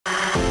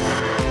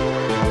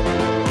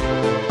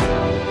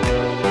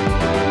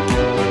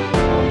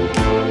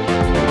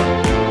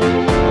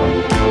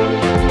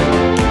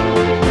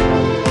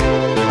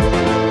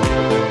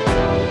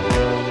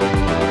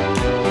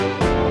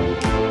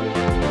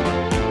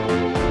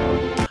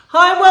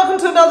Hi and welcome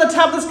to another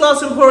Tabitha's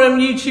Glass Emporium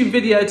YouTube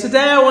video.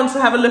 Today I want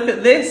to have a look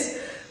at this.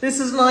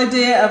 This is an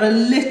idea of a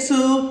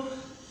little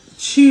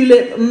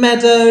tulip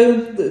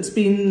meadow that's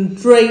been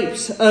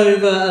draped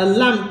over a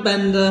lamp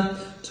bender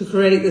to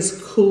create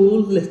this cool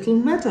little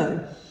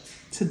meadow.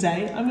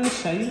 Today I'm going to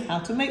show you how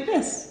to make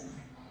this.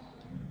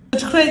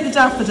 To create the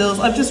daffodils,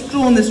 I've just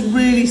drawn this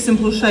really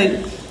simple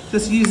shape,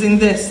 just using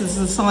this as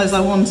the size I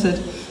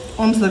wanted,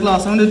 onto the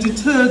glass. I'm going to do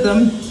two of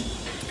them,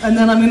 and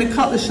then I'm going to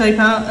cut the shape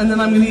out, and then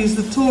I'm going to use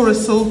the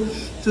Taurus saw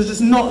to just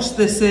notch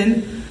this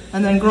in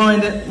and then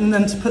grind it, and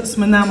then to put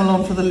some enamel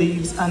on for the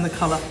leaves and the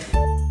colour.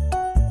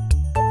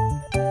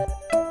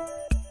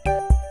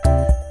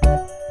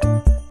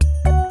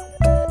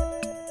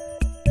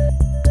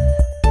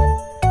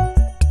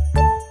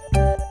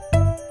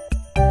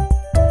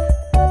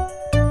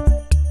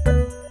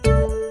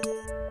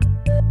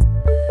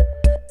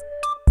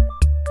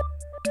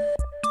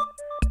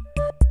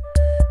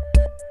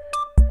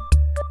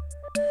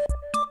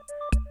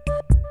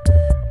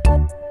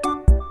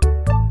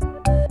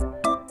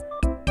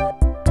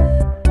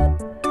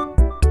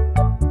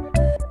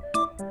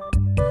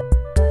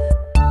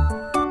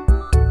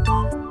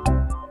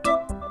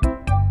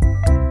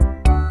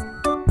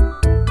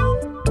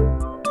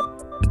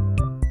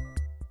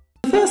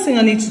 First thing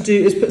I need to do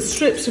is put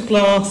strips of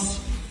glass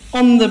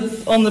on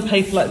the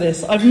paper like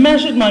this. I've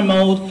measured my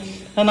mould,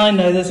 and I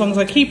know that as long as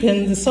I keep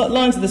in the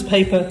lines of this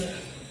paper,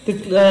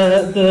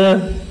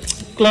 the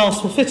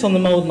glass will fit on the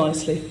mould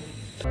nicely.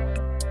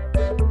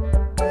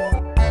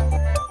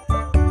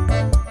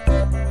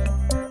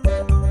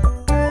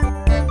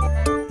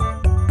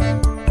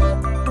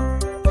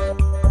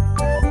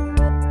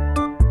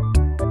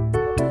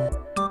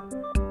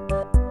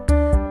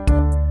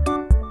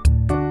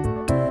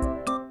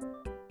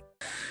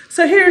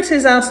 So here it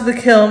is out of the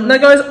kiln. Now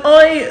guys,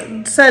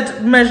 I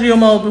said measure your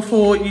mould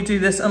before you do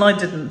this, and I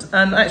didn't.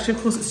 And actually,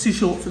 of course, it's too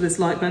short for this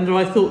light bender.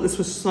 I thought this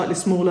was slightly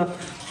smaller.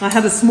 I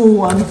had a small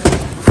one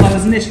I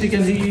was initially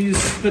going to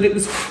use, but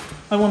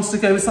I wanted to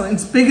go with something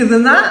bigger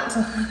than that.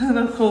 And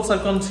of course,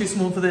 I've gone too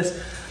small for this.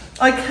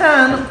 I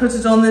can put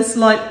it on this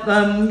light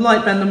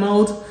bender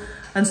mould.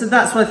 And so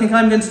that's what I think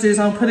I'm going to do, is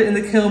I'll put it in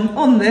the kiln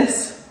on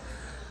this,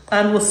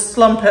 and we'll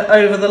slump it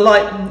over the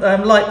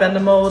light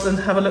bender mould and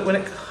have a look when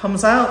it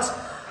comes out.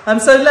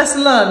 So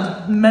lesson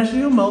learned, measure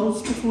your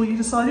moulds before you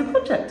decide your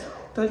project.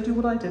 Don't do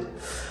what I did.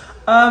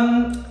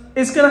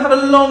 It's going to have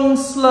a long,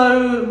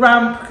 slow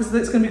ramp because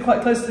it's going to be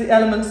quite close to the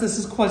elements. This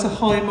is quite a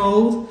high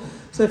mould.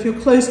 So if you're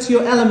close to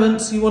your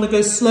elements, you want to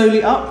go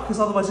slowly up,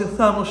 because otherwise you'll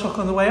thermal shock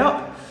on the way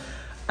up.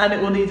 And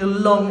it will need a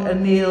long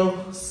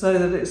anneal so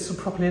that it's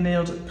properly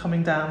annealed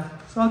coming down.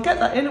 So I'll get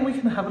that in and we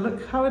can have a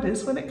look how it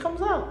is when it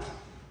comes out.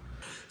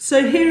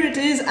 So here it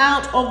is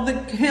out of the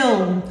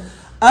kiln.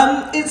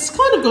 It's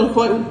kind of gone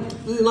quite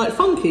like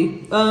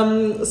funky,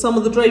 some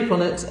of the drape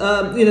on it.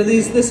 You know,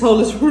 this hole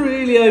is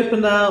really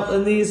opened out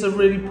and these are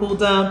really pulled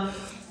down.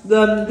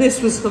 This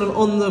was kind of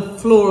on the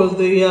floor of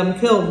the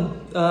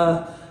kiln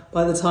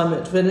by the time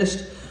it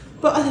finished.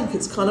 But I think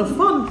it's kind of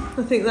fun.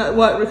 I think that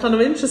worked kind of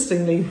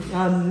interestingly,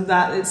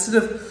 that it's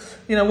sort of,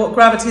 you know, what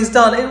gravity has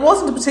done. It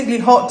wasn't a particularly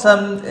hot,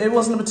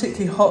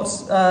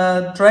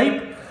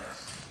 drape.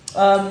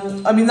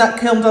 I mean, that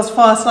kiln does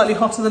fire slightly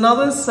hotter than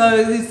others,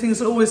 so these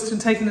things are always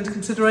taken into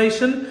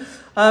consideration.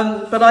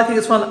 But I think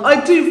it's fun.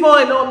 I do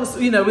find,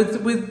 you know,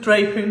 with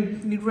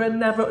draping, you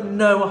never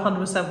know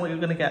 100% what you're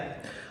going to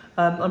get.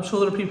 I'm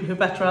sure there are people who are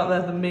better out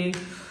there than me,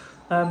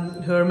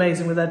 who are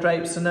amazing with their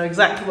drapes and know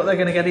exactly what they're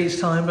going to get each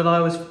time, but I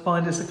always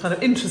find it's a kind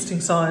of interesting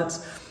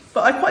science.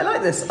 But I quite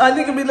like this. I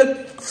think it would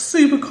look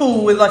super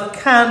cool with like a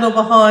candle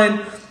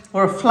behind,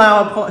 or a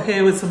flower pot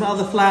here with some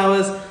other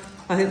flowers.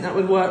 I think that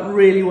would work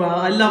really well.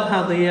 I love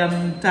how the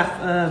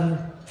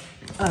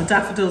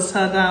daffodils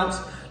turned out.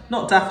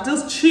 Not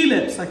daffodils,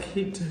 tulips. I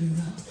keep doing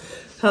that.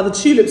 How the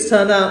tulips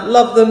turned out.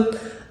 Love them.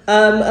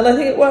 And I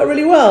think it worked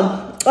really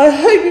well. I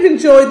hope you've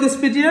enjoyed this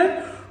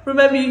video.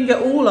 Remember, you can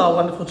get all our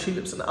wonderful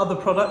tulips and other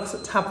products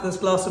at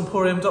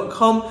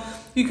tabithasglassemporium.com.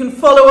 You can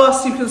follow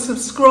us, you can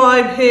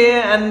subscribe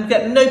here and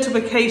get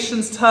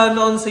notifications turned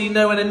on so you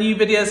know when a new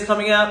video is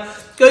coming out.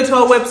 Go to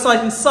our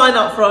website and sign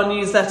up for our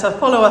newsletter.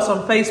 Follow us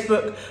on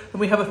Facebook, and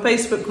we have a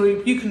Facebook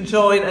group. You can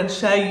join and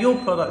share your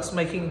products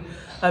using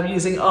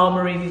our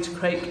Murrine to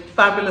create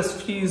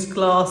fabulous fused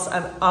glass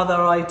and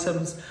other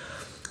items.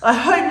 I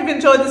hope you've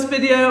enjoyed this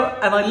video,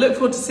 and I look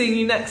forward to seeing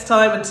you next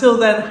time. Until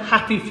then,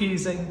 happy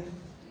fusing.